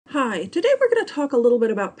Hi, today we're going to talk a little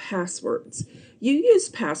bit about passwords. You use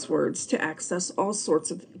passwords to access all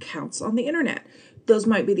sorts of accounts on the internet. Those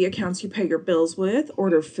might be the accounts you pay your bills with,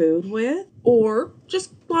 order food with, or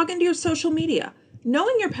just log into your social media.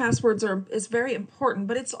 Knowing your passwords is very important,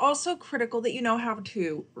 but it's also critical that you know how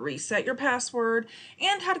to reset your password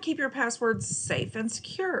and how to keep your passwords safe and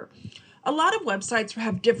secure. A lot of websites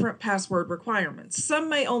have different password requirements. Some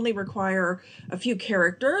may only require a few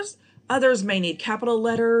characters. Others may need capital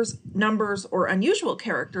letters, numbers, or unusual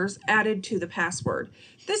characters added to the password.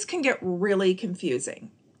 This can get really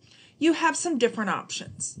confusing. You have some different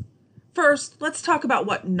options. First, let's talk about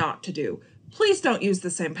what not to do. Please don't use the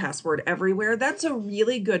same password everywhere. That's a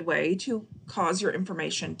really good way to cause your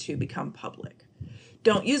information to become public.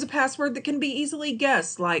 Don't use a password that can be easily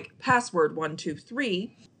guessed, like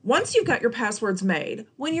password123. Once you've got your passwords made,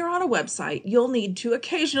 when you're on a website, you'll need to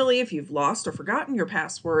occasionally, if you've lost or forgotten your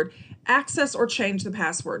password, access or change the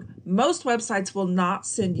password. Most websites will not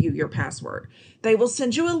send you your password. They will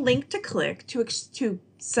send you a link to click to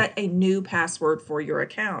set a new password for your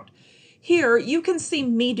account. Here, you can see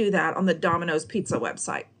me do that on the Domino's Pizza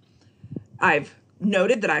website. I've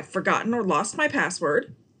noted that I've forgotten or lost my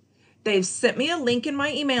password. They've sent me a link in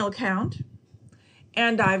my email account,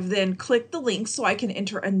 and I've then clicked the link so I can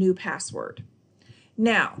enter a new password.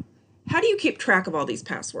 Now, how do you keep track of all these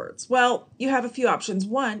passwords? Well, you have a few options.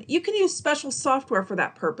 One, you can use special software for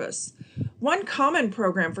that purpose. One common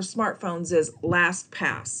program for smartphones is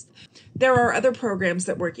LastPass. There are other programs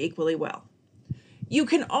that work equally well. You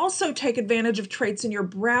can also take advantage of traits in your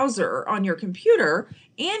browser on your computer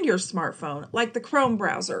and your smartphone, like the Chrome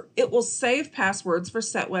browser. It will save passwords for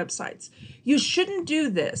set websites. You shouldn't do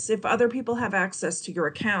this if other people have access to your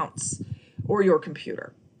accounts or your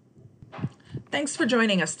computer. Thanks for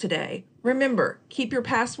joining us today. Remember, keep your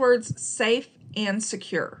passwords safe and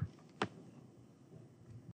secure.